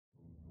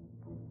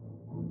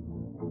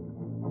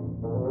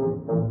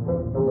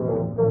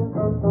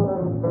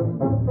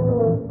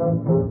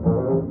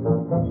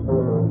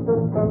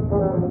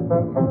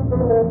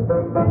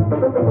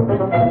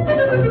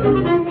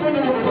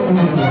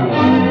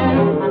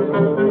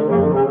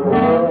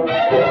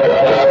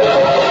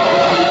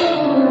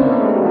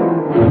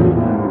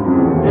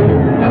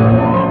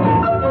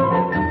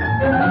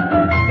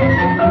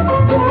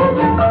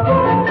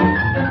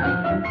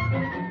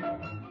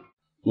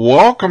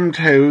welcome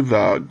to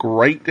the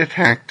Great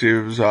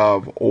Detectives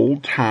of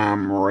Old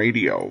Time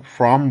Radio.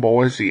 From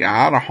Boise,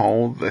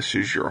 Idaho, this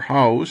is your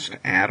host,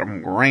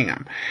 Adam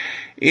Graham.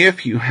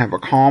 If you have a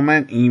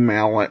comment,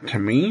 email it to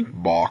me,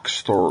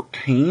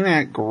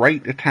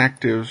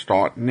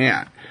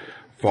 box13@greatdetectives.net.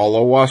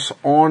 Follow us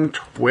on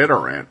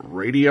Twitter at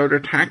Radio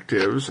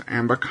Detectives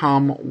and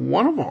become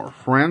one of our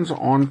friends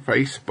on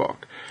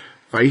Facebook,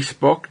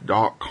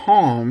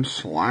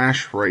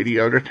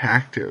 facebook.com/Radio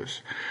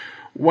Detectives.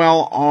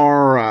 Well,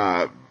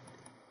 our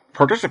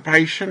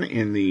participation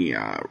in the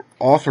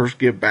Authors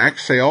Give Back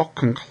sale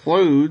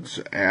concludes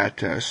at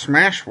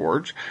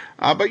Smashwords,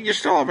 but you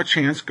still have a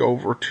chance to go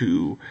over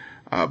to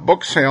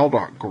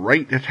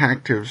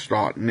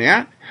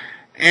booksale.greatdetectives.net,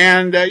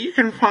 and you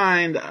can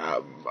find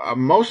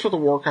most of the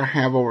work I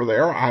have over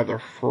there either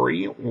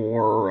free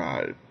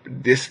or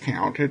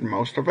discounted,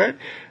 most of it.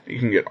 You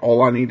can get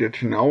All I Needed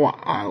to Know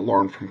I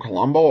Learned from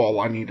Columbo, All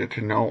I Needed to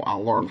Know I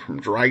Learned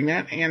from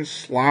Dragnet, and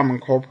Slime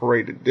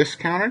Incorporated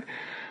discounted.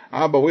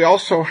 But we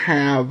also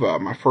have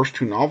my first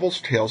two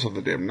novels, Tales of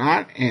the Dim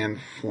Night and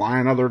Fly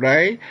Another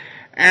Day,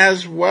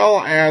 as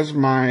well as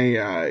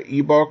my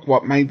ebook,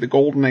 What Made the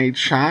Golden Age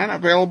Shine,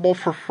 available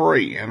for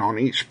free. And on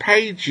each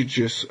page, you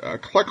just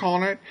click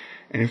on it,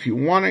 and if you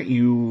want it,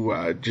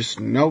 you just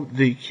note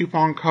the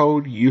coupon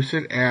code, use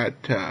it at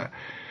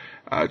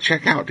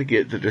checkout to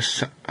get the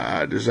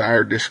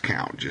desired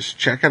discount. Just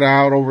check it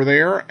out over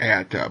there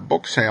at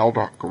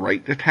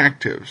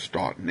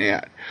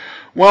booksale.greatdetectives.net.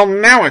 Well,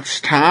 now it's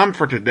time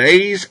for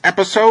today's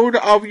episode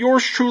of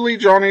yours truly,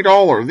 Johnny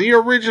Dollar. The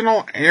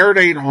original air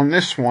date on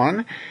this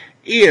one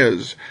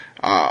is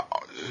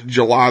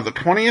July the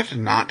 20th,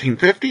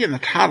 1950, and the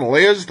title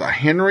is The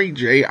Henry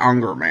J.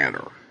 Unger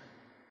Matter.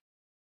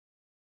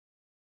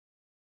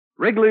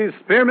 Wrigley's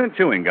Spearmint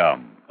Chewing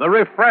Gum, the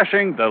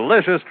refreshing,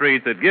 delicious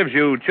treat that gives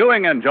you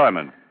chewing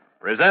enjoyment,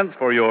 presents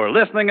for your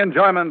listening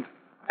enjoyment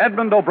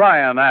Edmund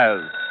O'Brien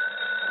as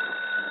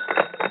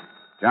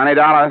Johnny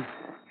Dollar.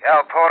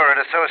 Cal Porter at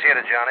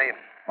Associated, Johnny.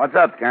 What's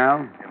up,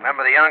 Cal? You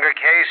remember the Unger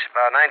case,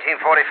 about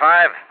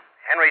 1945?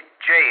 Henry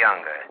J.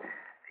 Unger.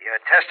 Your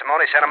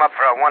testimony sent him up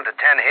for a 1 to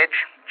 10 hitch.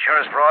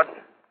 Insurance fraud?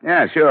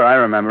 Yeah, sure, I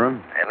remember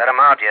him. They let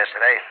him out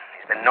yesterday.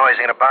 He's been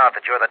noising about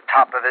that you're the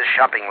top of his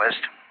shopping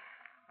list.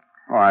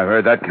 Oh, I've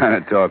heard that kind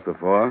of talk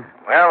before.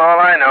 Well, all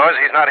I know is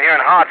he's not here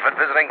in Hartford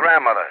visiting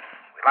grandmother.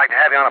 We'd like to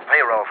have you on a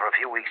payroll for a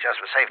few weeks just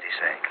for safety's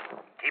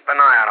sake. Keep an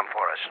eye on him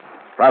for us.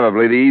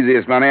 Probably the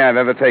easiest money I've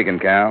ever taken,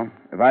 Cal.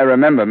 If I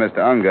remember Mr.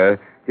 Unger,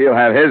 he'll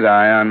have his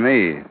eye on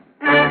me.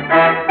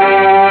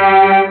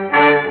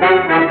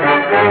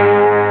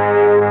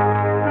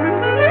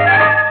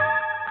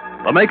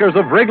 the makers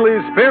of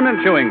Wrigley's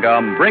Spearmint Chewing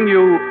Gum bring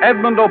you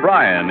Edmund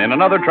O'Brien in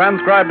another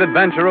transcribed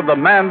adventure of the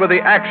man with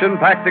the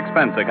action-packed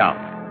expense account.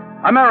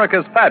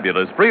 America's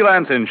fabulous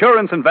freelance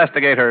insurance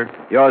investigator.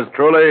 Yours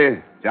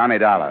truly, Johnny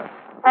Dollar.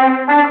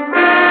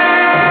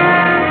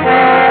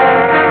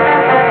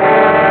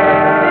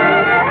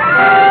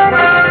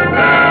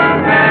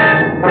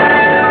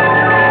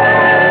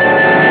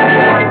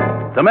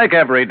 To make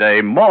every day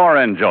more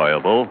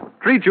enjoyable,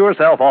 treat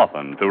yourself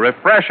often to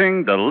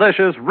refreshing,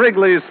 delicious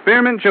Wrigley's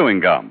Spearmint Chewing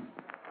Gum.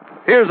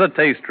 Here's a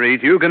taste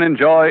treat you can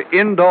enjoy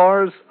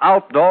indoors,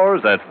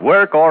 outdoors, at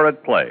work, or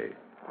at play.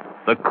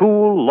 The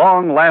cool,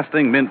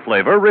 long-lasting mint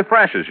flavor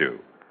refreshes you.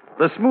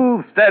 The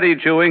smooth, steady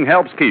chewing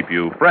helps keep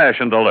you fresh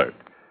and alert.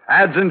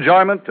 Adds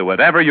enjoyment to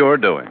whatever you're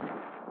doing.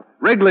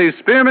 Wrigley's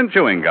Spearmint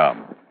Chewing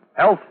Gum.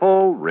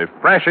 Healthful,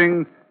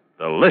 refreshing,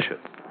 delicious.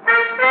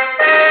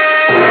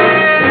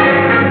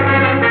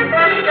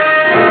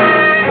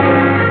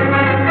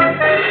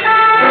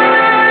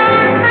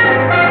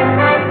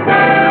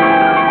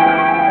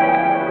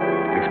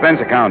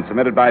 Expense account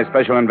submitted by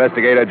Special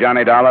Investigator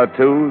Johnny Dollar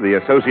to the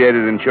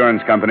Associated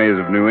Insurance Companies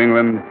of New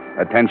England.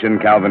 Attention,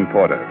 Calvin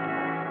Porter.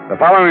 The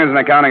following is an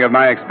accounting of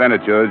my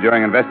expenditures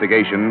during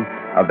investigation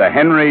of the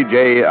Henry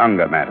J.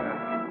 Unger matter.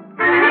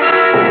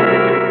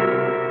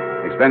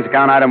 Expense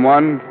account item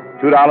 1,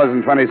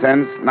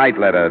 $2.20, night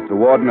letter to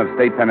Warden of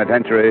State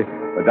Penitentiary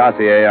for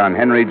dossier on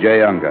Henry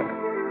J. Unger.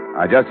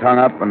 I just hung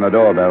up and the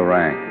doorbell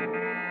rang.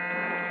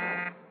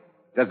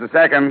 Just a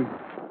second.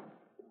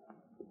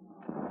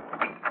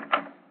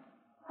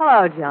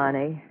 Hello,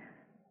 Johnny.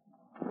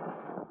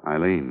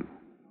 Eileen.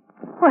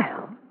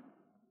 Well,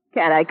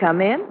 can I come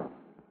in?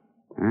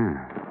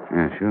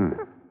 Yeah,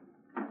 sure.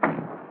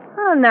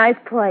 Oh, nice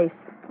place.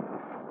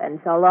 Been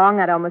so long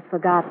I'd almost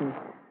forgotten.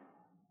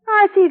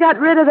 I see you got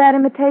rid of that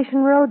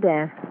imitation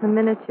Rodin, the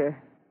miniature.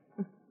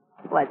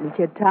 Wasn't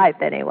your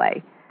type,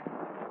 anyway.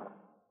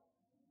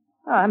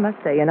 Oh, I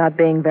must say, you're not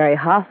being very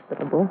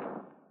hospitable.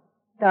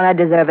 Don't I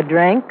deserve a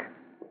drink?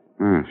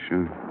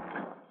 Sure.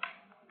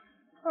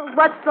 Well,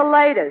 what's the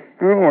latest?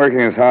 Oh,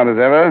 working as hard as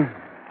ever.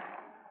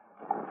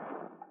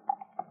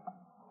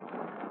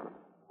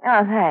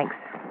 Oh, thanks.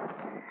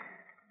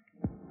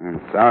 I'm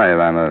sorry if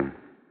I'm a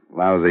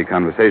lousy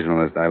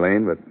conversationalist,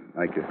 Eileen, but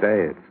like you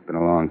say, it's been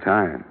a long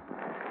time.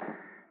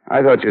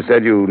 I thought you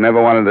said you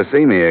never wanted to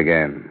see me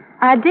again.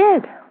 I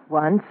did,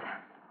 once.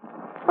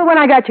 Well, when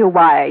I got your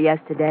wire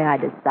yesterday, I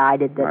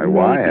decided that My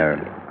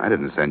wire? I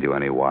didn't send you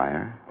any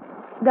wire.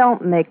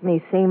 Don't make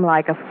me seem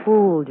like a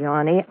fool,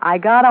 Johnny. I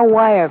got a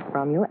wire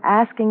from you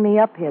asking me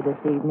up here this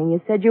evening.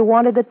 You said you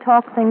wanted to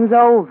talk things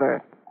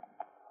over.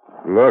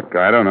 Look,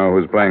 I don't know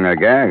who's playing a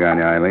gag on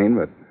you, Eileen,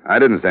 but I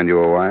didn't send you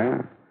a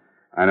wire.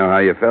 I know how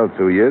you felt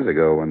 2 years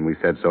ago when we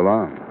said so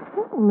long.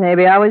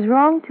 Maybe I was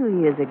wrong 2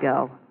 years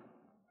ago.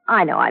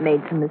 I know I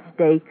made some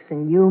mistakes,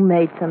 and you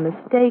made some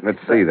mistakes.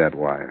 Let's see that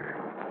wire.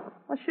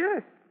 Well, sure.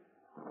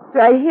 It's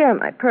right here in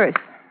my purse.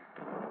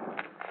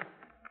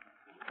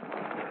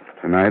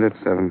 Tonight at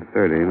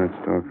 7:30,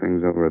 let's talk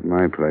things over at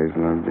my place.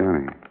 Love,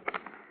 Johnny.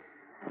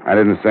 I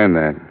didn't send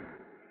that.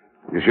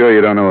 You sure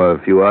you don't know a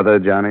few other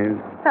Johnnies?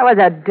 That was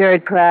a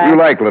dirt crack. You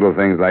like little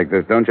things like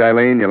this, don't you,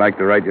 Eileen? You like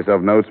to write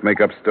yourself notes,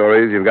 make up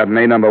stories. You've got an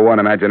A1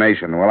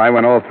 imagination. Well, I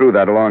went all through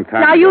that a long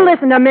time Now, ago. you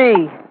listen to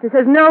me. This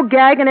is no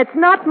gag, and it's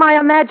not my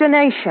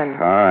imagination.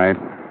 All right.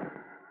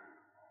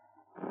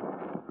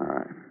 All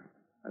right.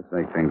 Let's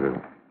make things as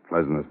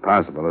pleasant as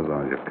possible as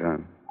long as you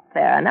can.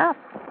 Fair enough.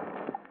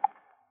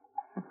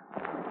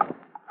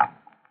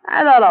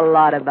 I thought a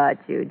lot about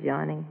you,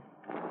 Johnny.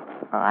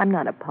 Oh, I'm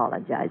not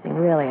apologizing.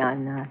 Really,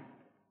 I'm not.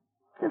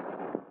 Just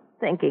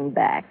thinking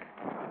back.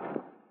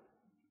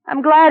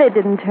 I'm glad it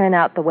didn't turn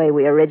out the way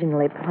we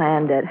originally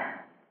planned it.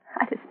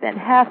 I'd have spent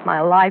half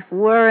my life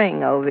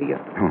worrying over you.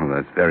 Oh,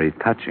 that's very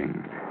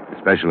touching,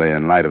 especially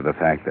in light of the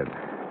fact that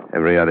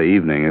every other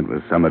evening it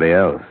was somebody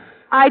else.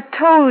 I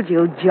told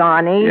you,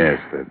 Johnny. Yes,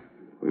 that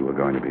we were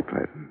going to be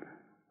pleasant.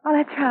 Oh,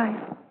 that's right.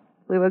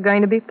 We were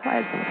going to be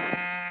pleasant.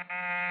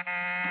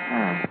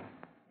 Oh.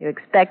 You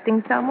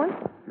expecting someone?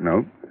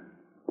 Nope.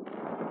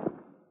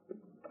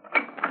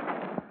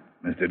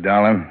 Mr.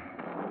 Dollar?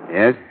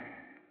 Yes?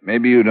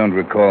 Maybe you don't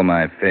recall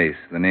my face.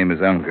 The name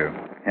is Unger.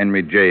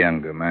 Henry J.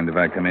 Unger. Mind if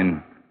I come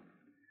in?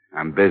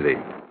 I'm busy.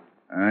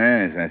 Oh,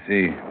 yes, I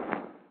see.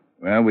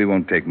 Well, we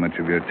won't take much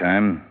of your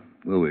time,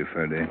 will we,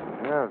 Ferdy?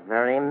 A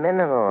very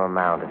minimal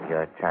amount of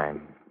your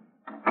time.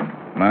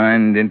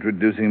 Mind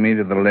introducing me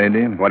to the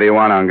lady? What do you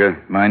want,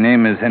 Unger? My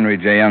name is Henry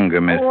J.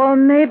 Unger, miss. Well,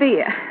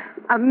 maybe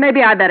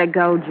I better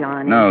go,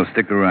 Johnny. No,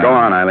 stick around. Go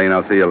on, Eileen.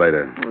 I'll see you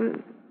later.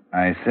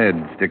 I said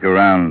stick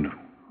around.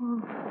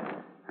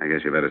 I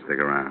guess you better stick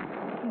around.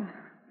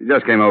 You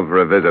just came over for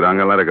a visit,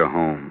 Unger. Let her go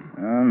home.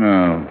 Oh,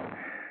 no.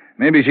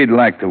 Maybe she'd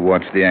like to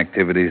watch the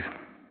activities.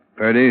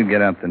 Ferdy,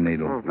 get out the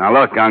needle. Now,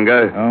 look,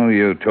 Unger. Oh,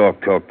 you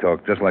talk,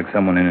 just like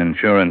someone in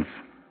insurance.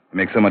 You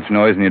make so much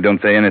noise and you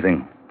don't say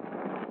anything.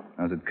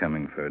 How's it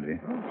coming, Ferdy?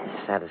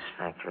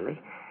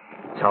 Satisfactorily.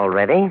 It's all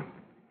ready.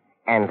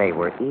 And they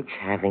were each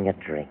having a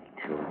drink,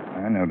 too.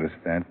 I noticed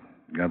that.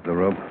 Got the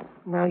rope?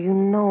 Now, you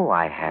know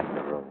I have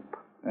the rope.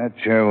 That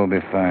chair will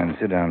be fine.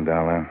 Sit down,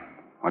 Dollar.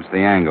 What's the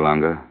angle,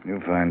 Unger? You'll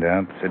find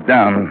out. Sit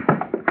down.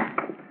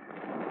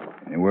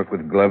 You work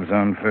with gloves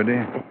on, Ferdy?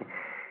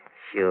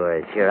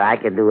 Sure. I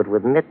could do it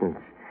with mittens.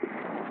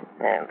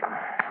 And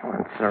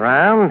once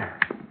around.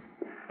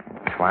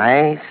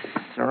 Twice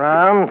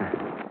around.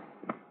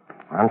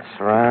 Once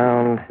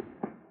around.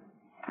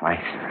 Twice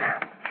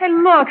around. Hey,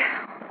 look.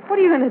 What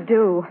are you going to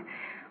do?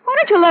 Why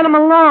don't you let him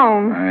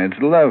alone?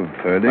 It's love,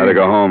 Ferdy. Let her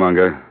go home,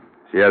 Unger.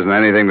 She hasn't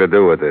anything to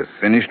do with this.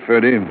 Finished,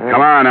 Ferdy?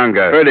 Come on,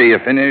 Unger. Ferdy, you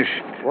finished?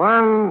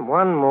 One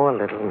more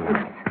little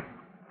minute.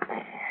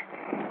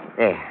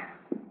 There.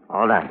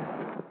 All done.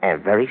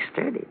 And very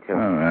sturdy, too.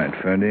 All right,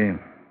 Ferdy.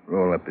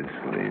 Roll up his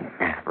sleeve.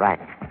 Right.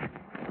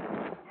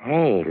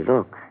 Hey,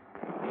 look.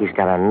 He's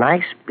got a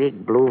nice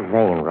big blue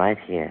vein right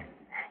here.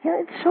 You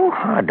know, it's so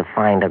hard to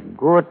find a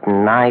good,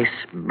 nice,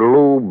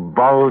 blue,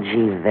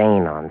 bulgy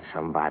vein on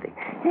somebody.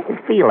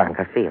 Feel,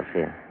 Uncle, feel.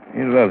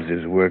 He loves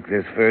his work,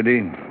 this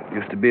Ferdy.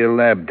 Used to be a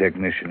lab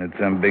technician at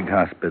some big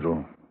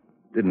hospital.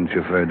 Didn't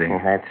you, Ferdy?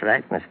 That's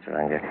right, Mr.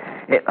 Unger.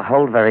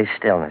 Hold very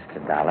still,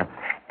 Mr. Dollar,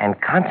 and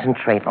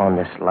concentrate on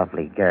this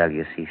lovely girl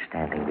you see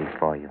standing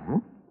before you.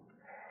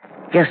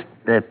 Just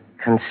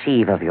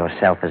conceive of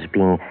yourself as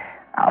being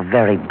a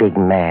very big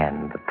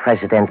man, the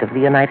President of the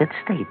United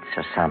States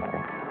or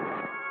something.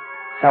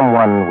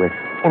 Someone with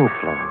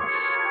influence.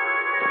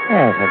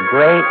 There's a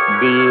great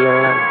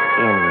deal of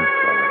influence.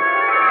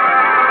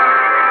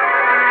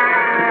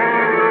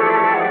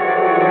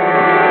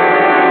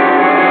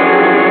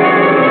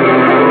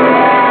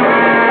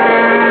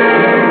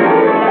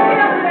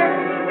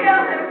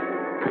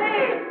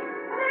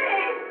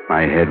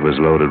 My head was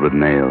loaded with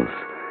nails.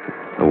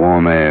 The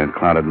warm air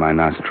clouded my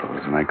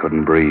nostrils, and I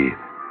couldn't breathe.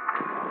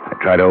 I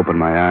tried to open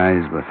my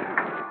eyes, but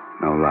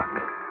no luck.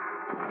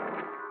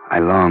 I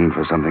longed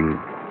for something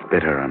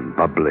bitter and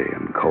bubbly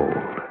and cold.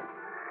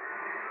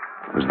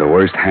 It was the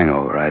worst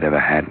hangover I'd ever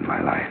had in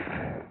my life.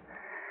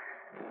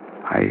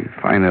 I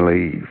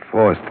finally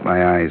forced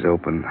my eyes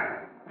open.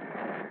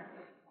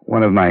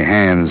 One of my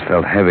hands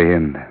felt heavy,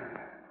 and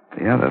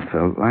the other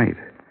felt light.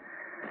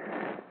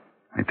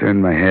 I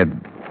turned my head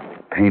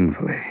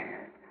painfully.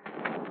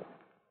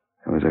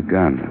 There was a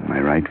gun in my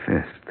right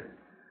fist.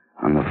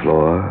 On the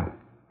floor,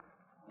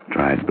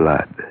 dried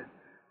blood.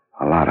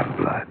 A lot of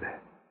blood.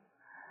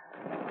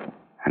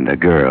 And a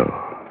girl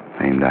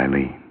named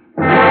Eileen.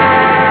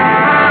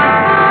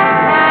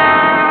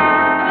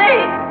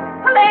 Police!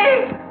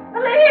 Police!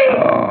 Police!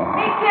 Oh.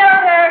 He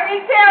killed her! He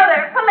killed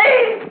her!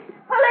 Police!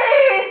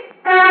 Police!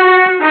 It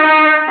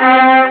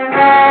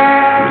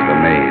was the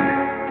maid.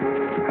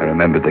 I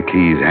remembered the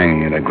keys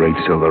hanging in a great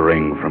silver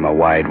ring from a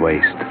wide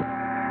waist.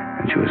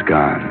 And she was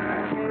gone.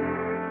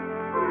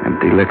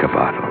 Empty liquor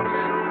bottles.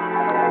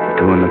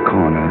 2 in the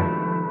corner,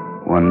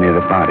 1 near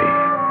the body.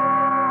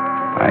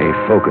 I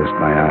focused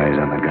my eyes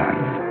on the gun.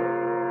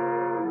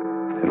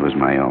 It was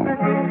my own.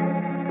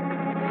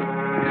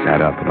 I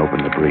sat up and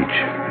opened the breech.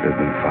 It had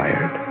been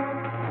fired.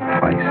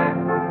 Twice.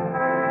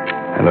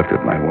 I looked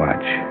at my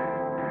watch.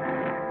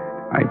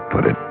 I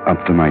put it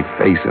up to my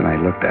face and I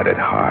looked at it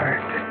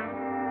hard.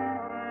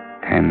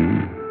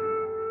 10,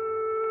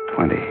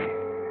 20.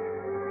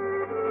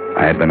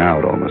 I had been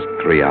out almost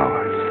 3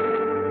 hours.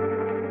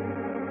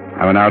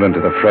 I went out into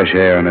the fresh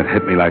air and it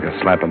hit me like a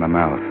slap in the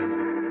mouth.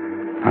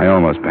 I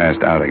almost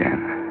passed out again.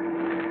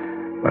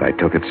 But I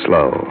took it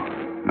slow,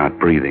 not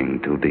breathing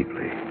too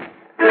deeply.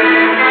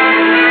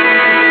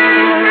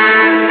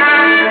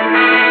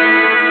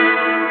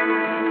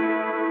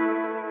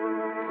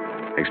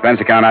 Expense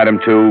account item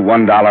 2,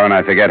 $1, and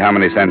I forget how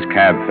many cents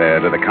cab fare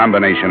to the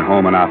combination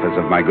home and office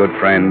of my good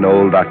friend,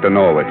 old Dr.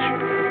 Norwich.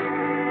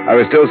 I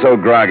was still so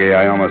groggy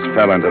I almost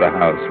fell into the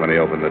house when he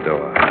opened the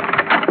door.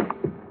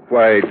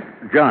 Why,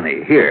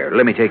 Johnny, here,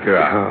 let me take your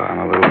arm. Oh, I'm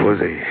a little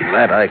woozy.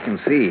 That I can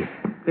see.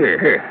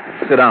 Here,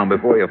 sit down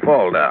before you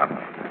fall down.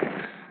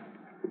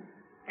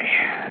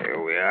 Here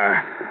we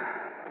are.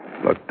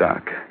 Look,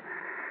 Doc,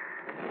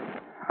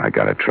 I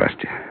gotta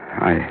trust you.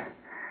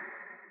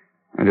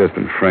 I've just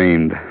been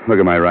framed. Look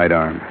at my right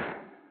arm.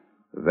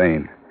 The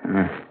vein.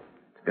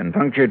 It's been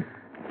punctured.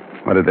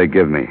 What did they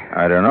give me?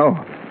 I don't know.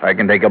 I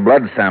can take a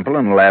blood sample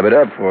and lab it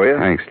up for you.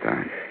 Thanks,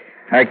 Doc.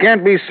 I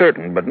can't be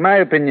certain, but my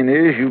opinion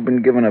is you've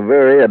been given a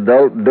very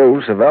adult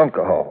dose of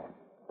alcohol.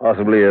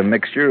 Possibly a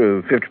mixture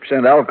of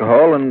 50%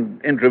 alcohol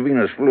and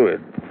intravenous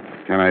fluid.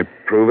 Can I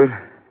prove it?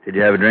 Did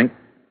you have a drink?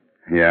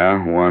 Yeah,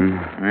 1.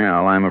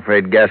 Well, I'm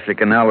afraid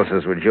gastric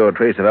analysis would show a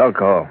trace of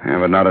alcohol. Yeah,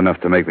 but not enough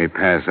to make me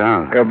pass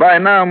out. Well, by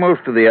now,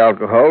 most of the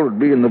alcohol would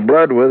be in the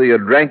blood whether you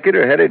drank it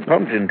or had it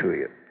pumped into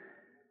you.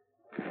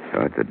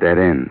 So it's a dead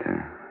end, huh?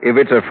 If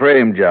it's a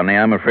frame, Johnny,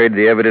 I'm afraid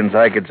the evidence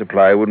I could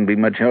supply wouldn't be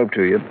much help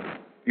to you.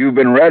 You've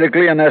been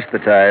radically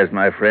anesthetized,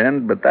 my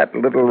friend, but that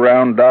little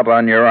round dot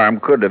on your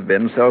arm could have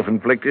been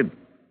self-inflicted.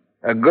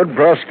 A good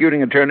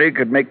prosecuting attorney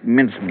could make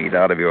mincemeat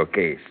out of your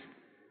case.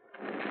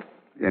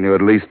 Can you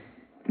at least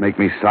make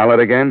me solid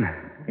again?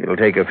 It'll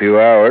take a few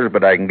hours,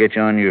 but I can get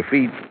you on your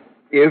feet.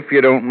 If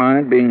you don't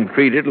mind being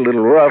treated a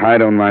little rough. I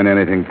don't mind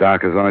anything,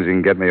 Doc, as long as you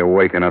can get me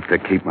awake enough to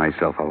keep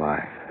myself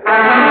alive.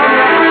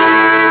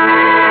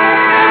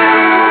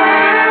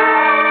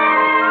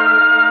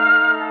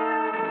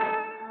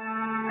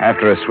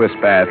 After a Swiss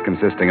bath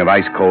consisting of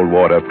ice-cold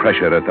water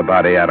pressured at the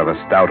body out of a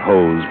stout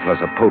hose, plus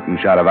a potent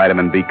shot of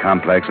vitamin B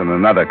complex and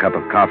another cup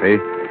of coffee,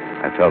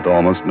 I felt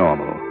almost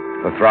normal.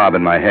 The throb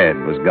in my head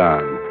was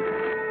gone.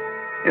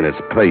 In its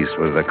place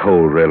was the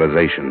cold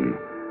realization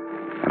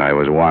that I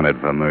was wanted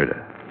for murder.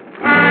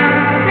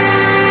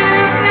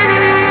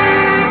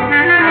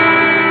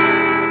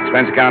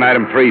 Expense account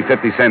item 3,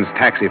 50 cents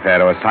taxi fare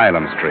to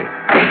Asylum Street.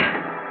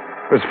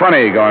 It was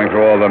funny going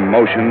through all the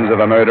motions of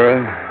a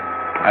murderer.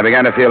 I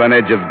began to feel an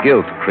edge of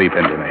guilt creep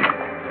into me.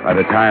 By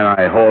the time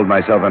I hauled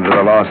myself into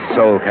the Lost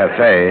Soul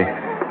Cafe,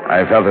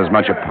 I felt as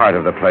much a part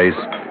of the place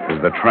as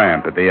the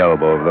tramp at the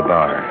elbow of the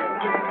bar.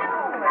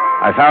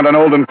 I found an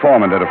old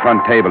informant at a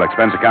front table.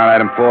 Expense account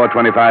item 4,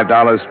 $25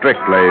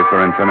 strictly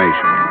for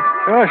information.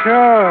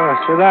 Sure.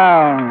 Sit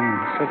down.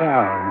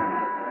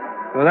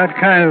 For that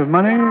kind of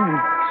money,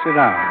 sit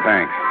down.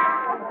 Thanks.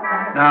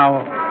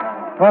 Now,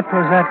 what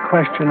was that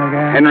question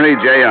again? Henry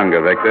J. Unger,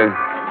 Victor.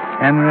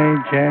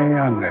 Henry J.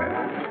 Unger.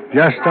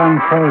 Just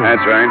unfrozen.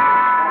 That's right.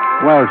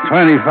 Well,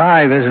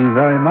 25 isn't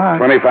very much.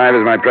 25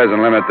 is my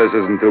present limit. This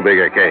isn't too big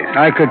a case.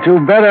 I could do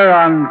better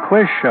on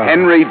quiz show.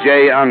 Henry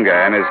J. Unger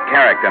and his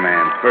character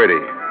man, Ferdy.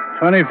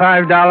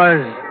 $25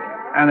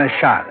 and a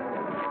shot.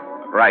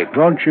 Right.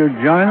 Won't you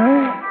join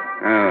me?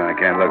 Oh, I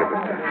can't look at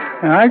this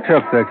stuff. I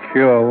took the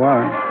cure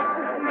once.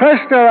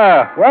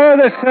 Pistol,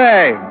 we're the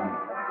same.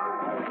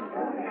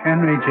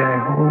 Henry J.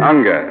 Who?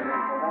 Unger.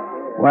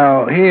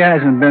 Well, he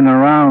hasn't been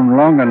around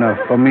long enough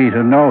for me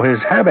to know his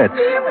habits.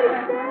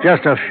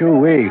 Just a few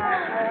weeks.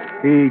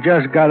 He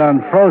just got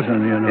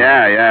unfrozen, you know.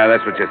 Yeah,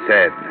 that's what you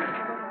said.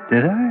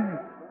 Did I?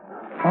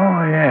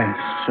 Oh, yes,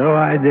 so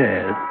I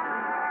did.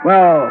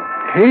 Well,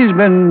 he's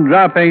been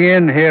dropping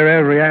in here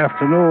every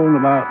afternoon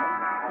about...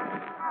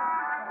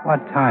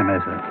 What time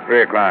is it?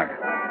 3 o'clock.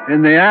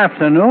 In the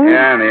afternoon?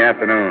 Yeah, in the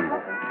afternoon.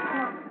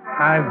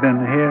 I've been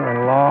here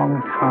a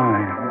long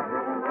time.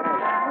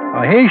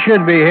 Well, he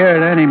should be here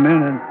at any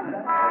minute.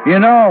 You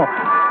know,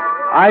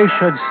 I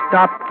should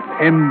stop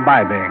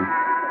imbibing.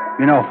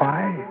 You know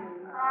why?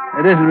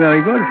 It isn't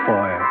really good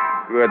for you.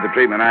 If you had the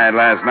treatment I had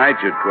last night,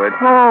 you'd quit.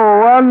 Oh,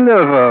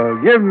 wonderful.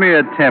 Give me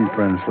a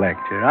temperance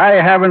lecture.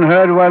 I haven't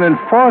heard one in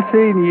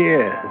 14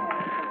 years.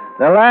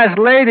 The last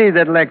lady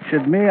that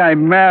lectured me, I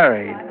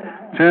married.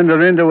 Turned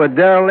her into a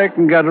derelict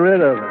and got rid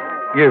of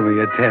her. Give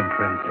me a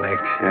temperance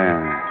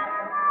lecture.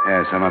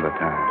 Yeah, some other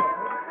time.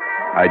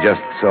 I just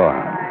saw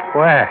him.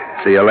 Where?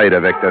 See you later,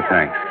 Victor.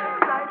 Thanks.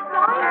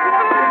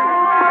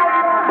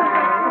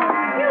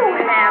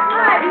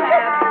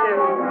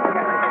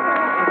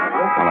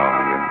 Hello,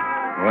 Unger.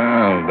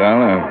 Well,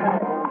 Dollar,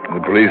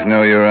 the police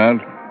know you're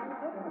out?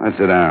 Let's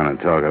sit down and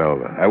talk it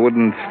over. I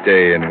wouldn't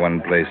stay in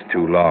one place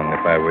too long if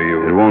I were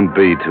you. It won't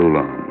be too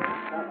long.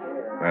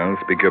 Well,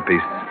 speak your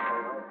piece.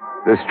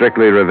 This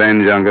strictly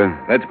revenge, Unger?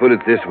 Let's put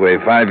it this way.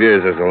 5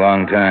 years is a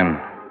long time.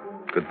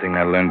 Good thing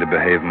I learned to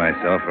behave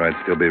myself, or I'd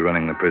still be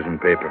running the prison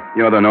paper.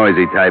 You're the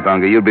noisy type,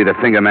 Unger. You'd be the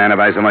finger man if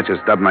I so much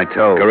as stubbed my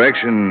toe.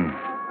 Correction,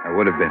 I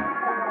would have been.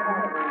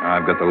 Now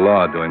I've got the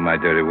law doing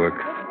my dirty work.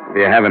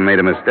 You haven't made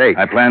a mistake.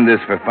 I planned this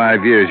for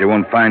 5 years. You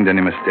won't find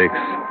any mistakes.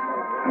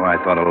 Oh, I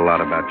thought a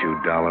lot about you,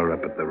 Dollar,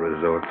 up at the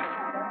resort.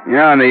 You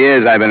know, in the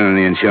years I've been in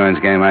the insurance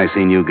game, I've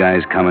seen you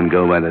guys come and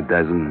go by the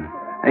dozen.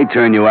 They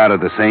turn you out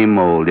of the same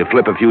mold. You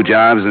flip a few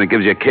jobs, and it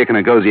gives you a kick, and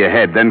it goes to your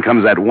head. Then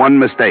comes that one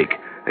mistake.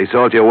 They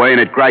salt you away, and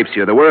it gripes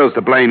you. The world's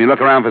to blame. You look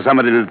around for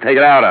somebody to take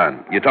it out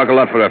on. You talk a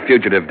lot for a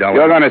fugitive, Dollar.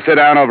 You're going to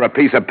sit down over a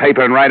piece of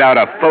paper and write out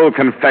a full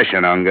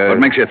confession, Unger. What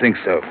makes you think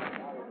so?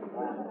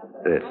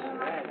 This.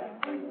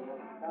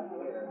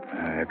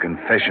 A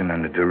confession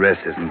under duress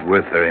isn't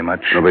worth very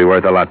much. It'll be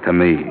worth a lot to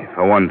me.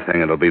 For one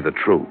thing, it'll be the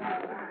truth.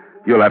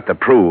 You'll have to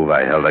prove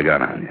I held a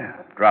gun on you.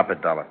 Drop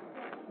it, Dollar.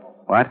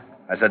 What?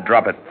 I said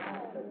drop it.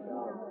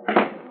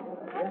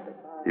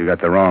 You got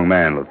the wrong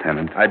man,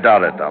 Lieutenant. I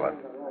doubt it, Dollar.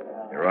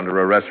 You're under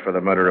arrest for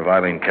the murder of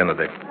Eileen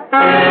Kennedy.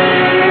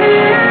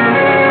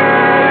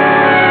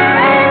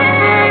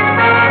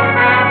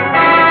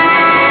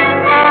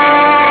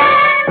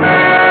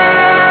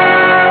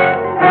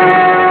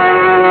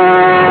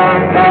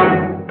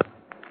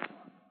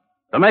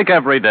 To make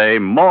every day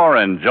more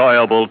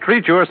enjoyable,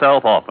 treat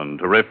yourself often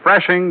to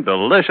refreshing,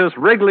 delicious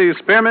Wrigley's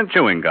Spearmint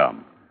Chewing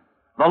Gum.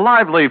 The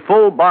lively,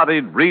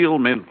 full-bodied, real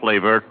mint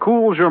flavor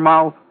cools your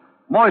mouth,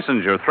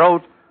 moistens your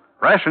throat,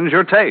 freshens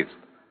your taste,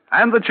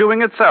 and the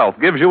chewing itself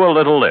gives you a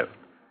little lift,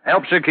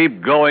 helps you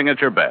keep going at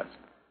your best.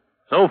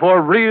 So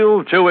for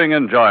real chewing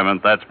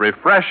enjoyment that's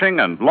refreshing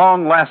and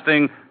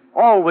long-lasting,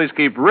 always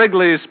keep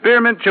Wrigley's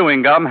Spearmint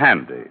Chewing Gum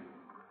handy.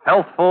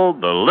 Healthful,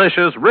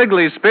 delicious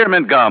Wrigley's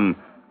Spearmint Gum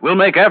will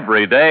make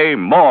every day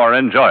more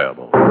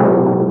enjoyable.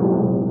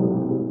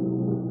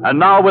 And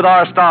now, with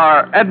our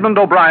star, Edmund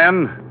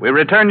O'Brien, we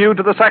return you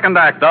to the second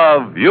act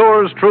of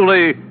yours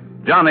truly,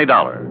 Johnny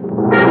Dollar.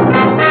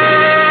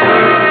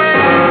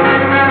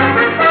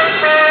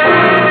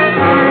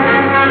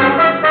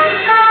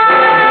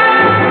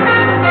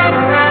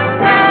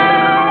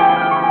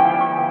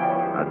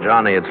 Now,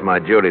 Johnny, it's my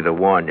duty to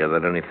warn you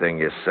that anything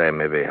you say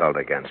may be held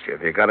against you.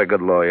 If you got a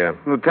good lawyer...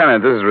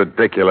 Lieutenant, this is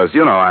ridiculous.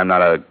 You know I'm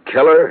not a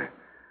killer.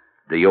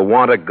 Do you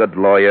want a good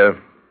lawyer?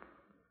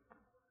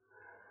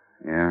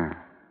 Yeah.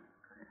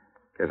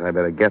 Guess I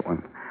better get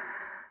one.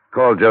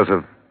 Call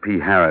Joseph P.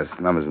 Harris.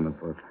 Number's in the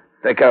book.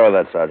 Take care of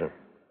that, Sergeant.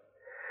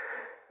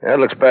 Yeah, it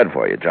looks bad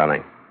for you, Johnny.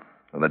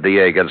 When the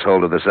DA gets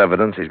hold of this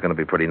evidence, he's going to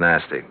be pretty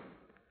nasty.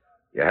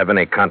 You have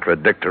any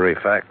contradictory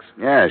facts?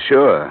 Yeah,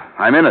 sure.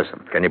 I'm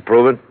innocent. Can you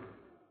prove it?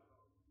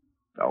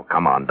 Oh,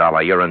 come on,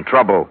 Dollar. You're in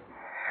trouble.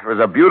 It was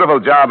a beautiful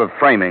job of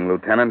framing,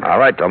 Lieutenant. All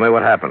right, tell me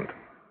what happened.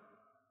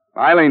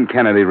 Eileen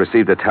Kennedy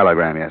received a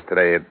telegram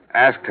yesterday. It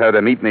asked her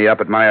to meet me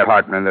up at my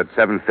apartment at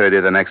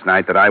 7:30 the next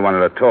night that I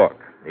wanted to talk.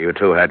 You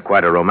two had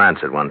quite a romance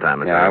at one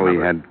time. Yeah, we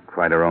had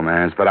quite a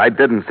romance, but I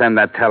didn't send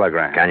that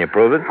telegram. Can you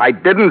prove it? I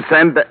didn't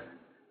send the...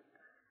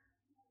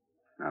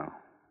 No.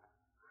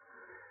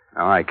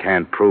 No, I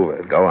can't prove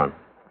it. Go on.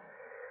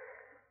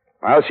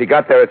 Well, she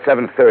got there at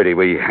 7:30.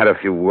 We had a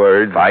few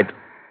words. Fight?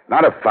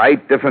 Not a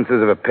fight,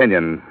 differences of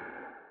opinion.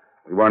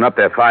 We weren't up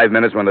there 5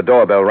 minutes when the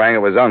doorbell rang. It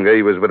was Unger.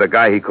 He was with a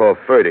guy he called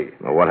Ferdy.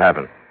 Well, what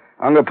happened?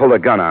 Unger pulled a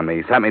gun on me.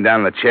 He sat me down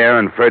in the chair,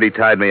 and Ferdy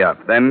tied me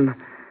up. Then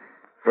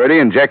Ferdy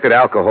injected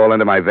alcohol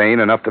into my vein,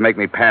 enough to make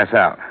me pass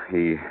out.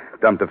 He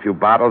dumped a few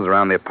bottles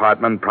around the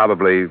apartment,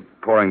 probably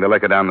pouring the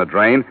liquor down the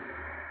drain.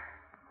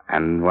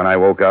 And when I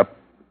woke up,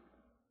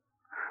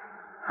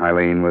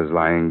 Eileen was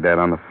lying dead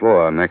on the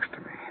floor next to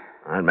me.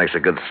 That makes a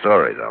good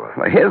story, Dollar.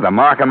 Well, here's the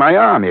mark on my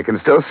arm. You can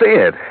still see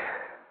it.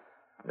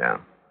 Yeah.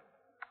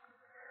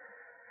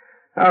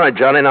 All right,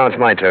 Johnny, now it's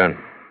my turn.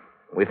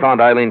 We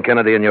found Eileen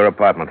Kennedy in your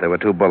apartment. There were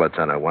 2 bullets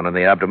in her, one in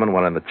the abdomen,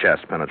 one in the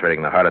chest,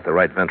 penetrating the heart at the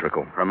right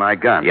ventricle. From my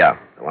gun? Yeah,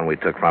 the one we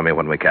took from you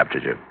when we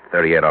captured you.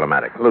 .38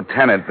 automatic.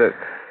 Lieutenant,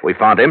 We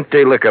found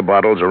empty liquor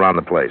bottles around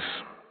the place.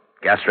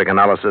 Gastric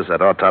analysis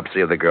at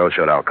autopsy of the girl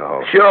showed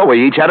alcohol. Sure,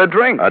 we each had a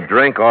drink. A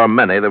drink or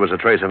many, there was a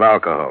trace of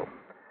alcohol.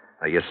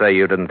 Now, you say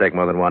you didn't take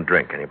more than 1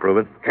 drink. Can you prove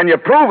it? Can you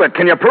prove it?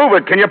 Can you prove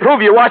it? Can you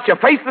prove you washed your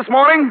face this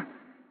morning?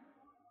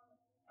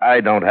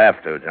 I don't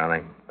have to,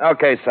 Johnny.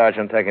 Okay,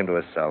 Sergeant, take him to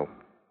his cell.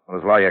 When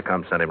his lawyer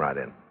comes, send him right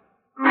in.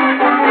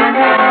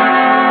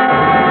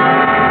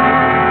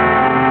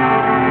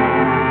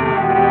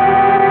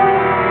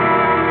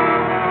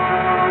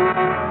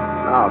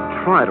 Now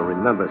try to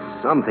remember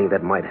something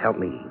that might help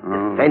me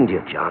defend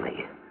you,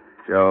 Johnny.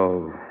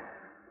 Joe,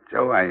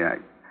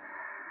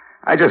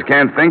 I just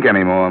can't think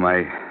anymore.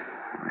 My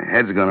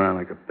head's going around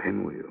like a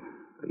pinwheel.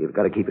 You've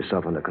got to keep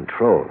yourself under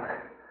control.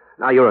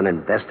 Now, you're an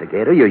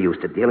investigator. You're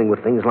used to dealing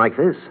with things like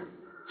this.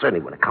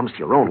 Certainly when it comes to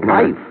your own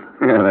life.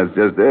 Yeah, that's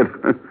just it.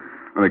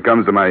 When it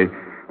comes to my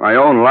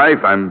own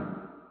life, I'm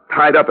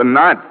tied up in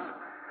knots.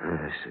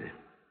 I see.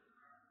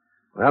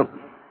 Well,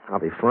 I'll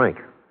be frank.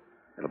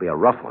 It'll be a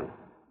rough one.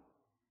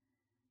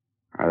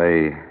 Are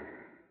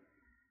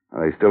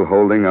they still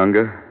holding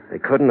Unger? They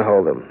couldn't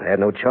hold him. They had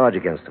no charge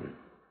against him.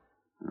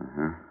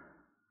 Uh-huh.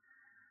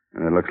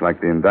 And it looks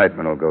like the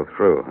indictment will go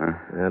through, huh?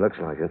 Yeah, it looks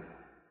like it.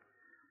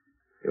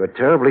 You were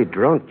terribly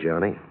drunk,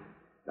 Johnny.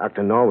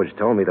 Dr. Norwich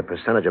told me the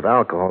percentage of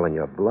alcohol in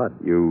your blood.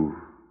 You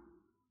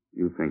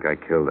think I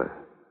killed her,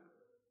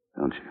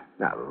 don't you?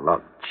 Now,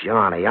 look,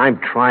 Johnny, I'm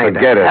trying to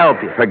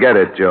help you. Forget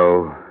it,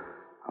 Joe.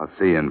 I'll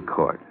see you in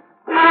court.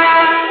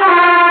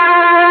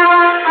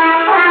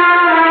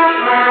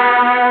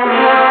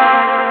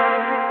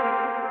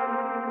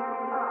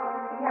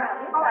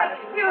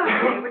 Excuse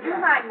me, would you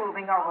mind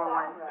moving over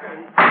one,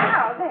 please?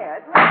 Oh,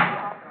 there.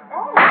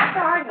 Oh,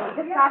 sorry.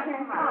 Just got here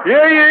in time.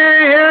 Hear ye.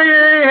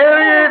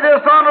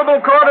 This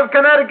Honorable Court of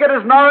Connecticut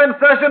is now in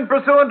session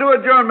pursuant to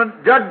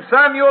adjournment. Judge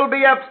Samuel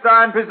B.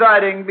 Epstein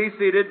presiding. Be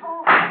seated.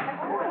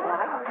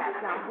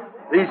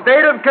 The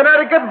State of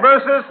Connecticut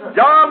versus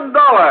John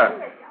Dollar.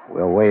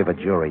 We'll waive a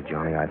jury,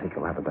 Johnny. I think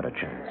you'll have a better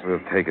chance.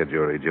 We'll take a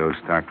jury, Joe.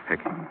 Start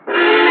picking.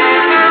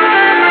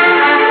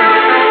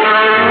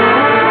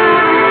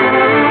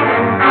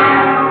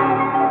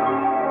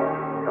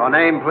 Your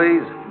name,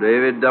 please?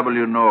 David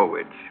W.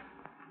 Norwich.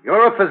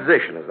 You're a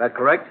physician, is that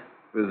correct?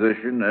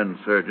 Physician and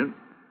surgeon.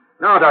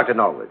 Now, Dr.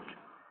 Norwich,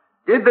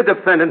 did the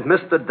defendant,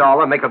 Mr.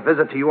 Dollar, make a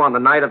visit to you on the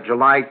night of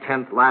July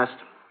 10th last?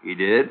 He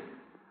did.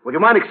 Would you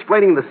mind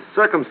explaining the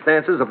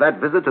circumstances of that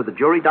visit to the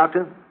jury,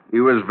 Doctor? He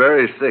was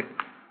very sick.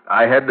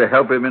 I had to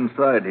help him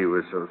inside, he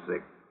was so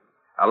sick.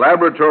 A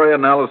laboratory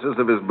analysis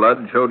of his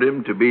blood showed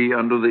him to be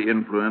under the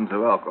influence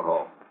of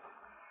alcohol.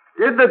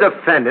 Did the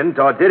defendant,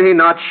 or did he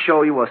not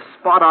show you a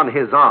spot on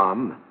his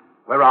arm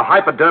where a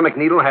hypodermic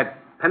needle had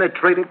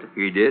penetrated?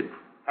 He did.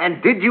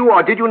 And did you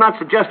or did you not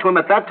suggest to him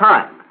at that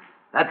time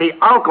that the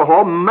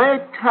alcohol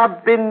might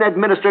have been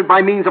administered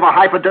by means of a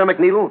hypodermic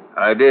needle?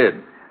 I did.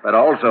 But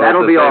also...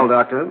 That'll be all,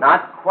 Doctor.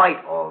 Not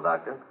quite all,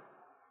 Doctor.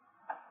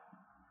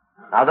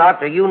 Now,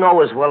 Doctor, you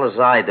know as well as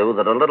I do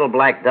that a little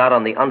black dot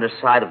on the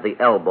underside of the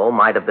elbow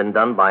might have been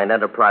done by an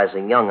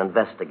enterprising young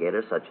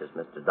investigator such as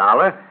Mr.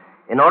 Dollar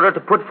in order to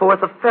put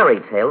forth a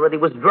fairy tale that he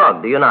was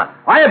drugged, do you not?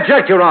 I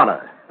object, Your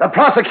Honor. The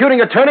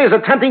prosecuting attorney is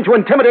attempting to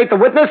intimidate the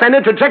witness and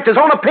interject his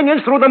own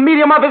opinions through the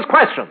medium of his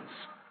questions.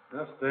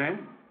 Sustained.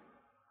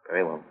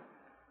 Very well.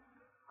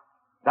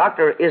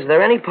 Doctor, is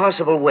there any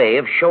possible way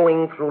of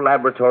showing through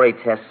laboratory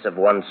tests of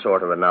one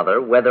sort or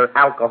another whether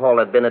alcohol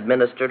had been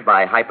administered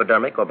by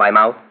hypodermic or by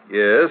mouth?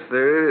 Yes,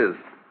 there is.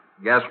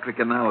 Gastric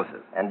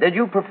analysis. And did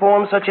you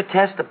perform such a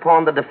test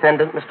upon the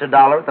defendant, Mr.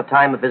 Dollar, at the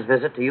time of his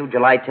visit to you,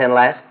 July 10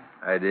 last?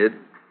 I did.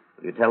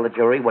 Will you tell the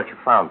jury what you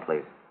found,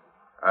 please?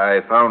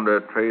 I found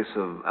a trace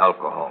of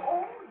alcohol.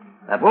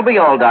 That will be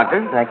all,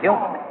 Doctor. Thank you.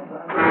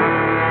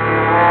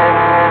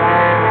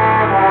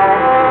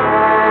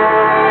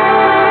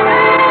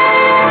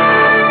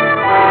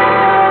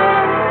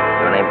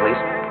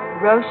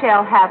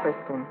 Rochelle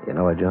Happerston. You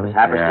know her, Johnny?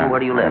 Happerston, where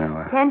do you live?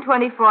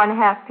 1024 and a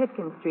half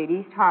Pitkin Street,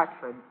 East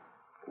Hartford.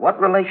 What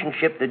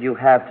relationship did you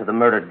have to the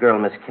murdered girl,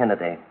 Miss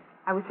Kennedy?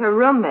 I was her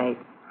roommate.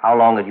 How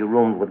long had you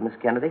roomed with Miss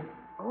Kennedy?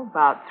 Oh,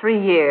 about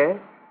 3 years.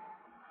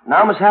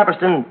 Now, Miss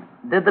Happerston,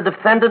 did the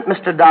defendant,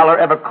 Mr. Dollar,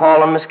 ever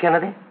call on Miss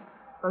Kennedy?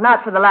 Well,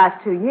 not for the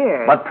last 2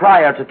 years. But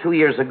prior to 2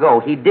 years ago,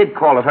 he did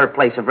call at her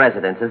place of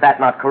residence. Is that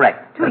not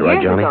correct? 2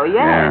 years ago, yes.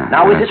 Yeah.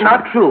 Now, is it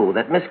not true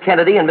that Miss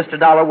Kennedy and Mr.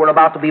 Dollar were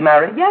about to be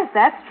married? Yes,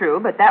 that's true,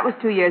 but that was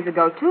 2 years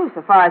ago, too,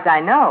 so far as I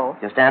know.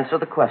 Just answer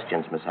the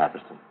questions, Miss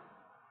Happerston.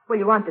 Well,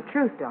 you want the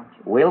truth, don't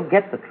you? We'll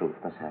get the truth,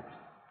 Miss Happerston.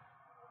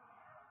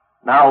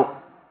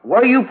 Now,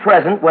 were you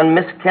present when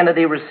Miss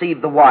Kennedy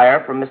received the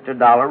wire from Mr.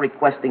 Dollar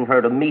requesting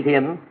her to meet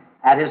him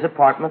at his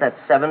apartment at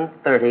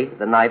 7:30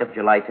 the night of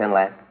July 10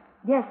 last?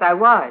 Yes, I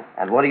was.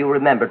 And what do you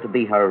remember to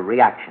be her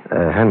reaction?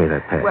 Hand me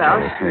that pad.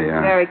 Well, she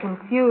was very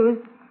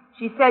confused.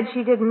 She said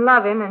she didn't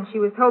love him, and she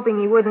was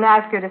hoping he wouldn't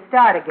ask her to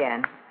start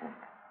again.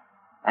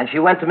 And she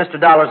went to Mr.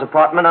 Dollar's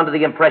apartment under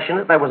the impression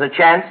that there was a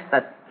chance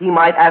that he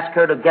might ask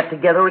her to get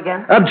together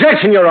again?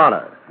 Objection, Your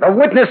Honor. The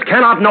witness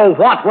cannot know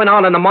what went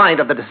on in the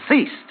mind of the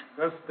deceased.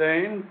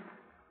 Sustained.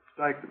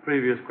 Strike the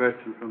previous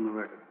question from the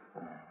record.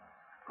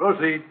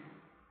 Proceed.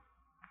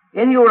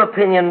 In your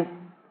opinion,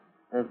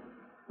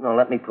 no,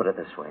 let me put it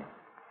this way.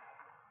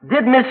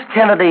 Did Miss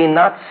Kennedy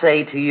not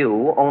say to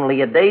you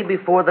only a day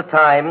before the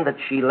time that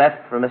she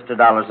left for Mr.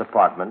 Dollar's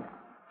apartment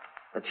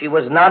that she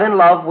was not in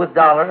love with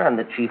Dollar and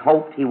that she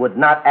hoped he would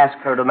not ask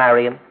her to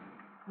marry him?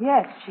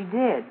 Yes, she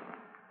did.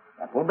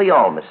 That will be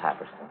all, Miss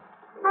Happerston.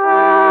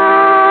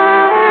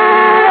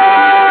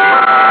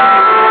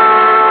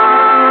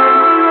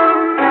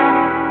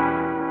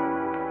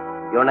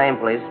 Your name,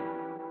 please.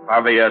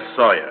 Javier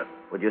Sawyer.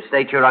 Would you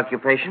state your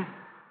occupation?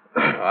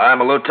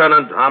 I'm a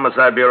lieutenant,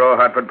 Homicide Bureau,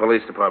 Hartford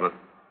Police Department.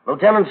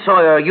 Lieutenant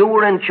Sawyer, you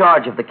were in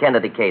charge of the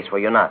Kennedy case, were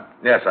you not?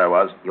 Yes, I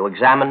was. You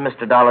examined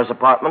Mr. Dollar's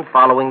apartment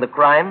following the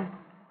crime?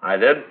 I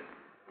did.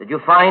 Did you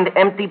find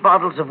empty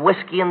bottles of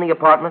whiskey in the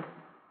apartment?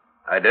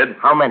 I did.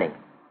 How many?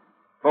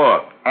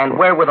 4. And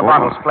where were the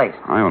bottles placed?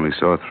 I only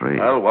saw 3.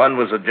 Well, one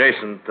was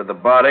adjacent to the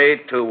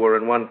body, 2 were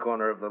in one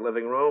corner of the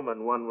living room,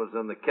 and 1 was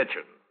in the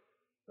kitchen.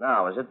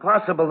 Now, is it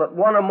possible that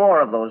one or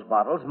more of those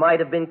bottles might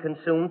have been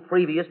consumed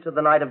previous to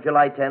the night of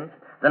July 10th,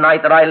 the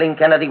night that Eileen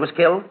Kennedy was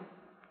killed?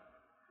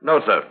 No,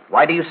 sir.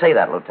 Why do you say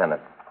that,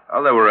 Lieutenant?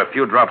 Well, there were a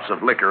few drops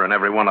of liquor in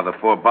every one of the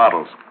 4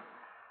 bottles.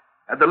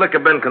 Had the liquor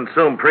been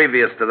consumed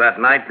previous to that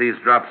night, these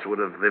drops would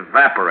have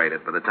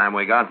evaporated by the time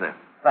we got there.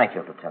 Thank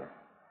you, Lieutenant.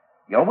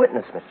 Your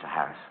witness, Mr.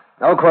 Harris.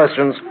 No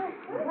questions.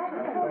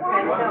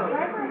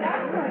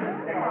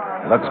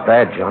 Looks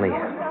bad, Johnny.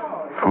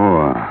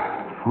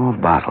 4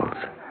 bottles.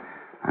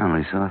 I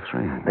only saw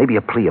 3. Maybe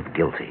a plea of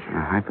guilty.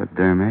 A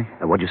hypodermic?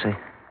 What'd you say?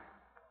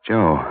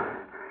 Joe,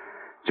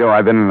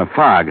 I've been in the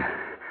fog.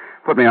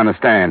 Put me on the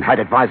stand. I'd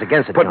advise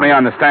against it, Put Johnny. me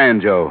on the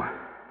stand, Joe.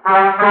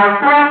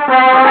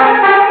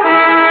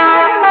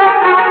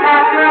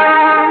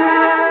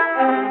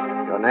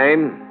 Your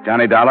name?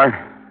 Johnny Dollar,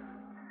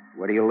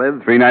 Where do you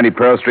live? 390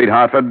 Pearl Street,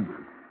 Hartford.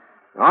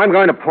 I'm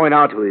going to point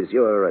out to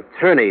your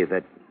attorney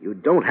that you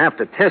don't have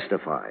to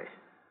testify.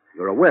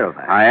 You're aware of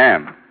that. I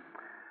am.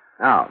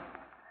 Now,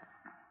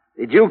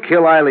 did you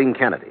kill Eileen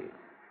Kennedy?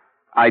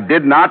 I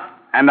did not,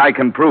 and I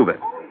can prove it.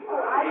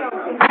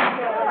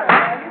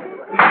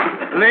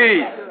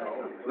 Please.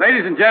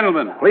 Ladies and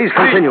gentlemen. Please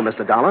continue,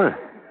 Mr. Dollar.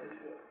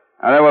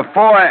 There were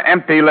 4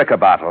 empty liquor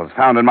bottles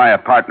found in my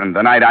apartment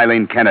the night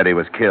Eileen Kennedy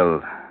was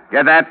killed.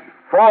 Get that?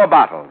 4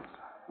 bottles.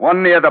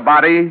 1 near the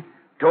body,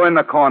 2 in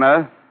the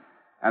corner,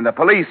 and the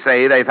police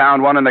say they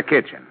found 1 in the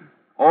kitchen.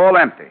 All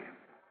empty.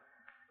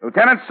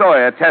 Lieutenant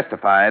Sawyer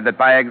testified that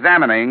by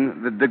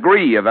examining the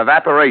degree of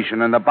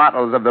evaporation in the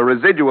bottles of the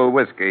residual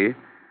whiskey,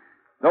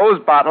 those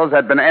bottles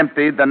had been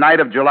emptied the night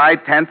of July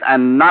 10th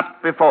and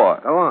not before.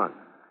 Go on.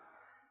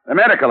 The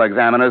medical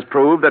examiners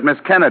proved that Miss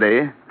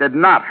Kennedy did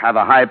not have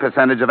a high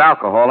percentage of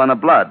alcohol in her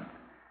blood.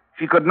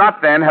 She could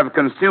not then have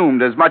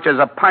consumed as much as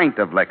a pint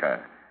of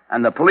liquor,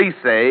 and the police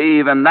say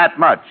even that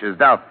much is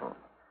doubtful.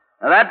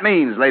 Now, that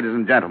means, ladies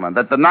and gentlemen,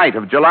 that the night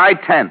of July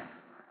 10th,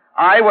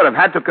 I would have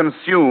had to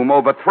consume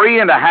over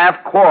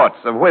 3.5 quarts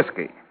of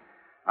whiskey.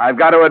 I've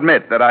got to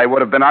admit that I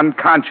would have been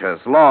unconscious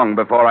long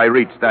before I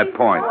reached that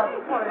point.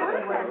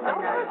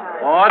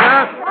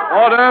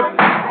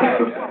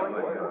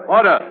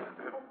 Order.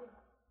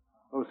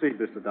 Proceed,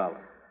 Mr. Dollar.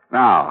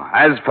 Now,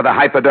 as for the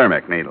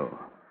hypodermic needle,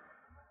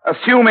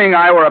 assuming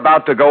I were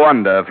about to go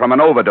under from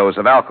an overdose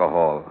of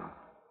alcohol,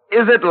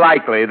 is it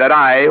likely that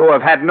I, who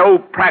have had no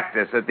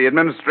practice at the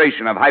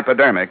administration of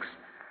hypodermics,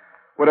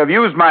 would have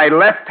used my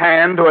left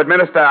hand to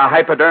administer a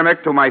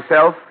hypodermic to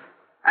myself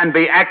and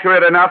be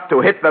accurate enough to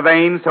hit the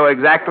vein so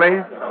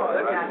exactly?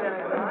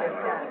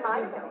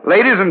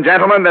 Ladies and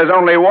gentlemen, there's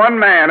only one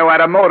man who had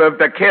a motive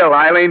to kill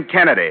Eileen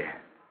Kennedy.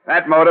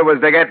 That motive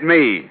was to get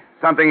me,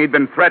 something he'd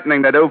been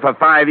threatening to do for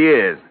 5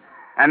 years.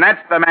 And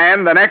that's the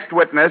man, the next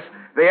witness,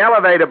 the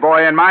elevator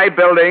boy in my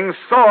building,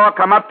 saw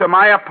come up to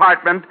my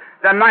apartment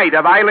the night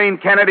of Eileen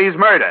Kennedy's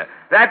murder.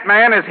 That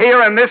man is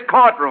here in this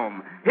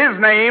courtroom. His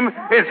name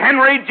is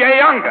Henry J.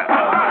 Unger.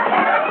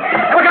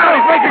 Look out,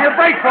 he's making a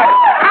break for it.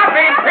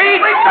 Copy,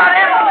 Pete! We got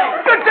him!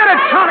 You did it,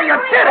 Tony, you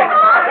did it!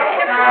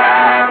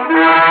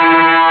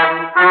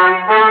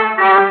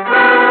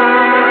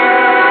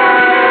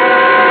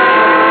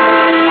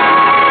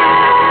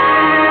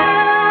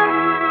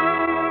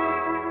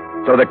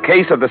 So the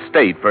case of the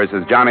state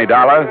versus Johnny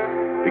Dollar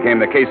became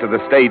the case of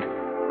the state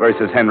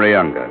versus Henry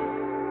Unger.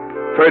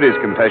 Furdy's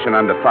confession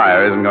under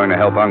fire isn't going to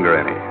help Unger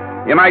any.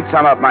 You might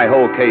sum up my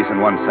whole case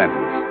in one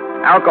sentence.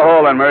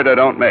 Alcohol and murder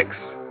don't mix.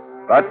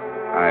 But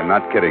I'm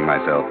not kidding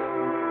myself.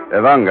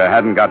 If Unger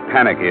hadn't got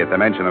panicky at the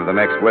mention of the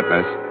next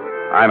witness,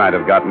 I might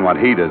have gotten what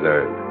he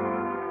deserved.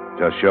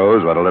 Just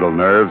shows what a little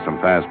nerve, some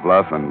fast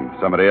bluff, and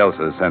somebody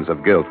else's sense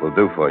of guilt will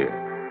do for you.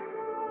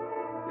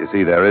 You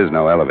see, there is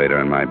no elevator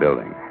in my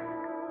building.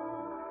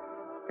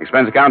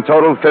 Expense account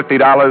total,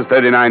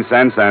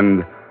 $50.39,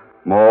 and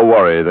more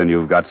worry than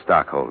you've got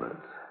stockholders.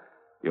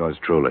 Yours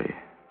truly,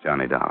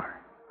 Johnny Dollar.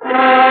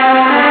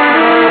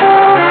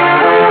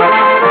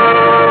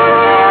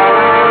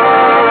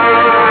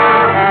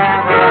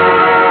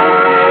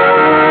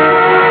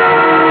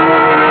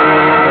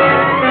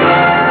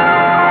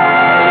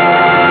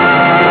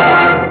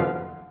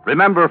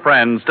 Remember,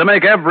 friends, to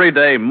make every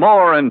day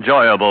more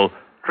enjoyable,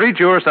 treat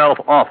yourself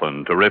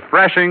often to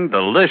refreshing,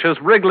 delicious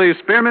Wrigley's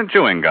Spearmint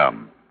Chewing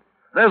Gum.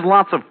 There's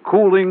lots of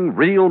cooling,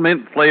 real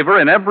mint flavor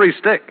in every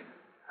stick.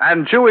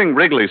 And chewing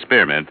Wrigley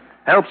Spearmint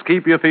helps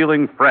keep you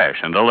feeling fresh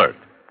and alert.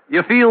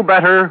 You feel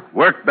better,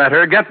 work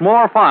better, get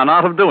more fun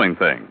out of doing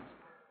things.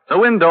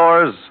 So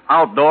indoors,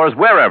 outdoors,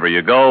 wherever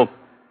you go,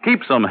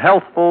 keep some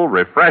healthful,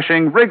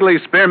 refreshing Wrigley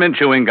Spearmint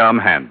Chewing Gum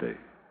handy.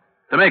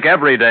 To make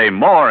every day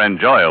more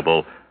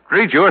enjoyable,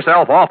 treat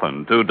yourself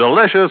often to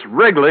delicious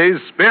Wrigley's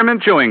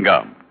Spearmint Chewing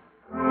Gum.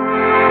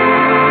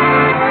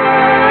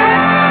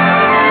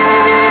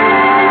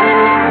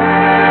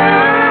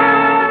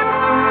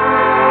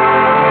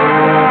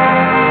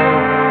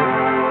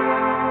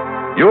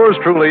 Yours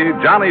truly,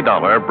 Johnny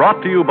Dollar,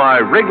 brought to you by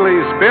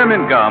Wrigley's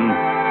Spearmint Gum,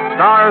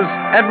 stars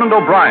Edmund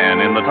O'Brien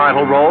in the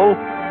title role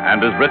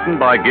and is written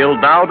by Gil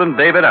Dowd and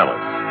David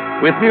Ellis,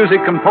 with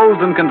music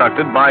composed and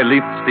conducted by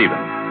Leith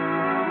Stevens.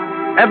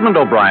 Edmund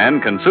O'Brien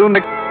can soon...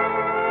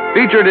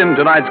 Featured in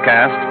tonight's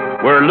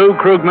cast were Lou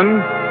Krugman,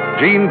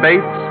 Gene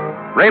Bates,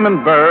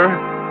 Raymond Burr,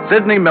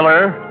 Sidney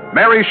Miller,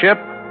 Mary Shipp,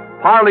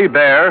 Parley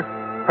Bear,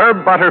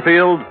 Herb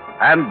Butterfield,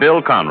 and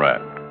Bill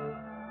Conrad.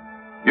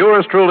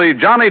 Yours truly,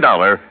 Johnny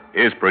Dollar,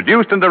 is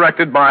produced and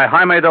directed by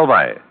Jaime Del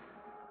Valle.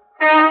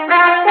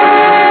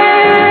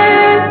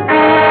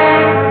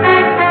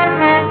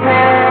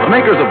 The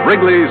makers of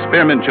Wrigley's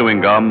Spearmint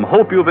Chewing Gum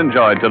hope you've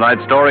enjoyed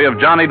tonight's story of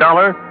Johnny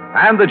Dollar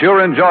and that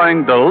you're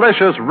enjoying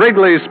delicious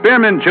Wrigley's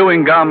Spearmint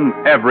Chewing Gum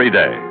every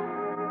day.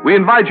 We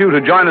invite you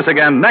to join us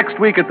again next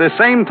week at this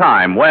same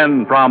time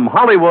when, from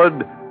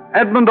Hollywood,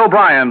 Edmund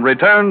O'Brien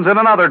returns in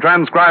another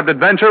transcribed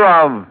adventure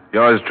of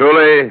Yours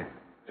truly,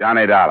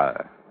 Johnny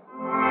Dollar.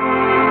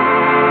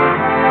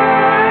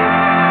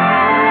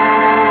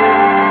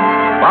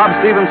 Bob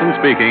Stevenson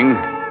speaking.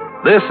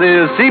 This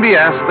is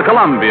CBS, the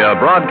Columbia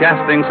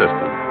Broadcasting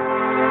System.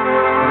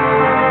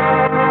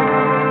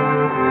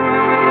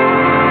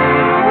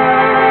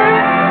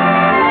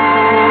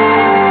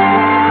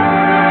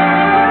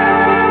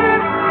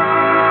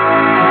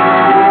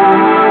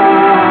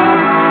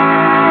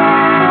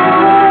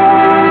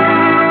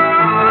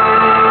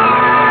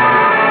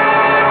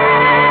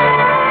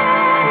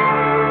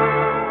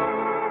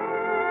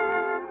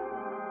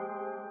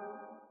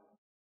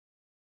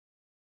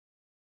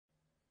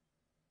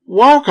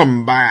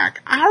 Welcome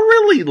back. I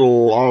really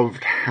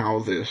loved how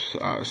this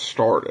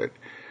started.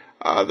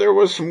 There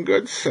was some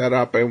good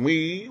setup, and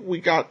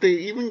we got to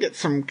even get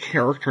some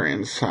character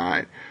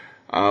insight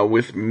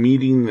with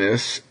meeting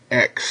this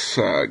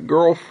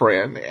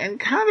ex-girlfriend and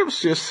kind of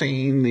just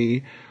seeing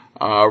the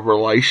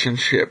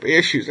relationship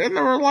issues. And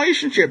the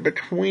relationship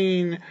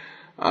between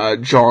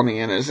Johnny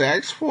and his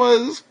ex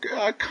was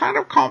kind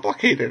of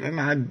complicated, and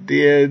I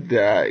did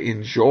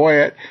enjoy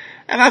it.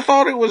 And I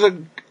thought it was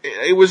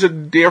a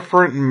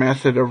different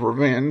method of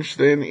revenge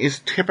than is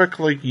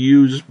typically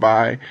used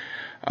by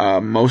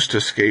most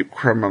escaped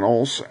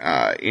criminals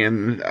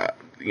in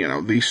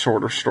these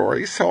sort of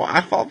stories. So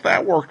I thought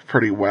that worked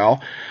pretty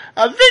well.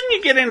 Then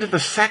you get into the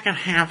second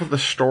half of the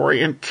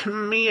story, and to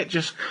me it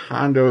just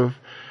kind of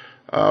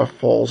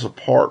falls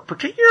apart,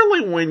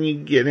 particularly when you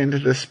get into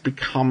this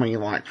becoming,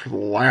 like, for the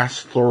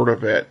last third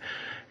of it,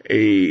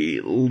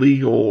 a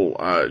legal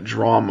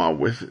drama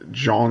with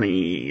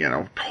Johnny,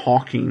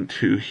 talking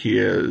to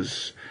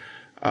his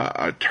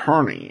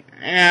attorney.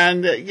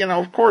 And,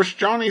 of course,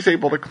 Johnny's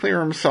able to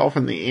clear himself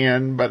in the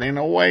end, but in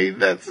a way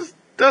that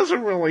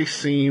doesn't really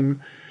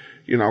seem,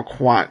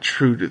 quite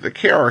true to the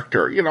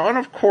character. And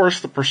of course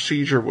the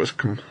procedure was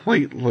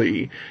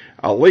completely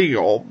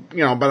illegal,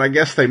 but I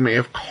guess they may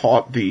have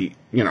cut the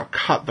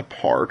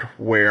part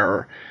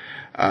where,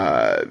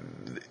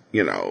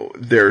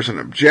 there's an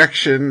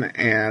objection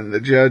and the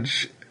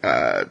judge,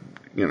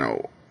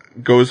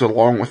 goes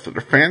along with the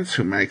defense,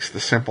 who makes the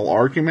simple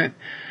argument,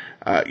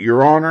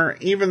 Your Honor,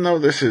 even though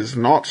this is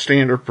not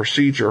standard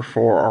procedure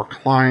for our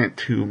client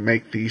to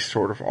make these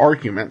sort of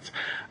arguments,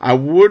 I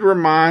would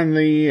remind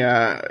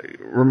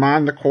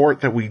the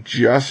court that we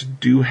just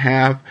do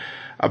have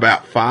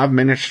about 5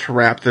 minutes to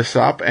wrap this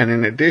up, and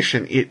in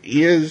addition, it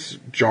is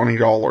Johnny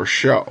Dollar's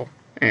show,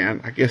 and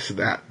I guess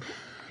that,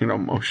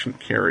 motion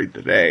carried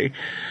the day.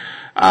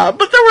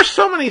 But there were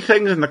so many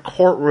things in the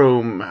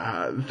courtroom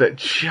that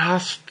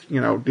just,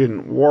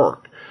 didn't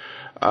work.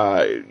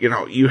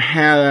 You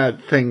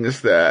had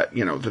things that,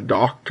 the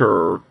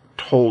doctor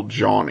told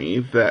Johnny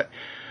that,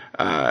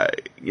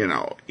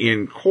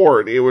 in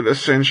court, it would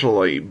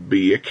essentially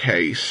be a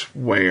case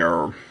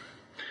where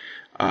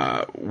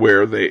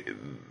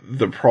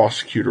the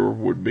prosecutor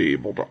would be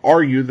able to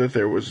argue that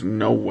there was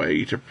no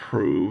way to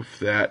prove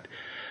that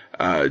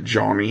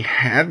Johnny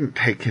hadn't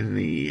taken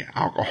the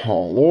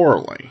alcohol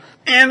orally.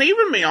 And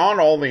even beyond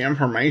all the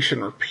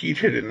information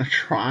repeated in the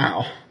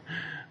trial,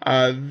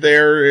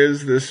 there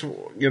is this,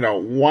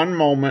 one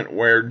moment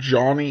where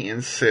Johnny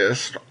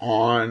insists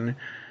on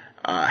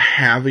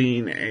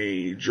having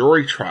a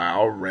jury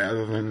trial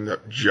rather than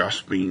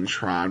just being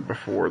tried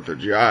before the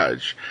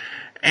judge.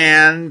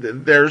 And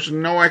there's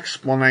no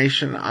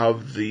explanation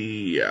of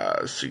the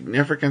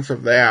significance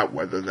of that,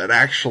 whether that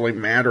actually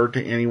mattered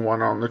to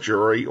anyone on the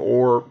jury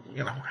or,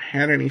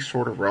 had any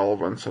sort of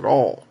relevance at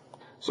all.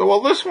 So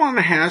while this one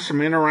has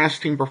some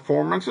interesting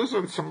performances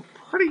and some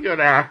pretty good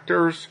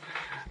actors,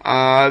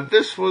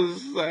 this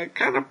was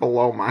kind of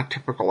below my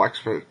typical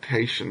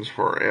expectations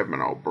for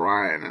Edmund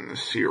O'Brien in the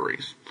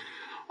series.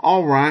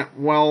 All right,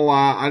 well,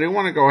 I do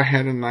want to go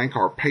ahead and thank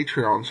our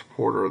Patreon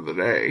supporter of the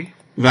day,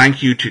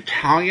 Thank you to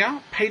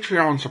Talia,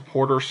 Patreon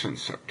supporter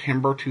since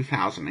September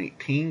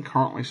 2018,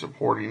 currently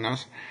supporting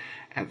us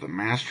at the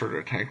Master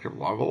Detective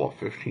level of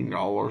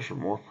 $15 or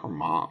more per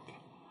month.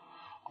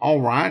 All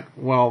right,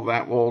 well,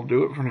 that will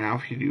do it for now.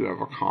 If you do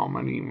have a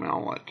comment,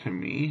 email it to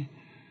me,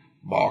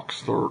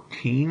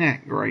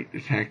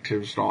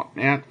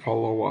 box13@greatdetectives.net.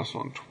 Follow us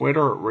on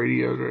Twitter at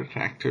Radio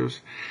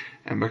Detectives,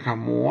 and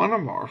become one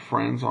of our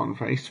friends on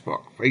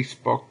Facebook,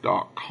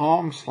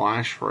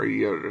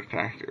 facebook.com/Radio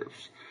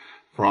Detectives.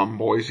 From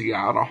Boise,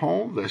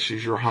 Idaho, this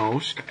is your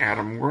host,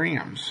 Adam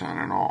Graham,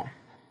 signing off.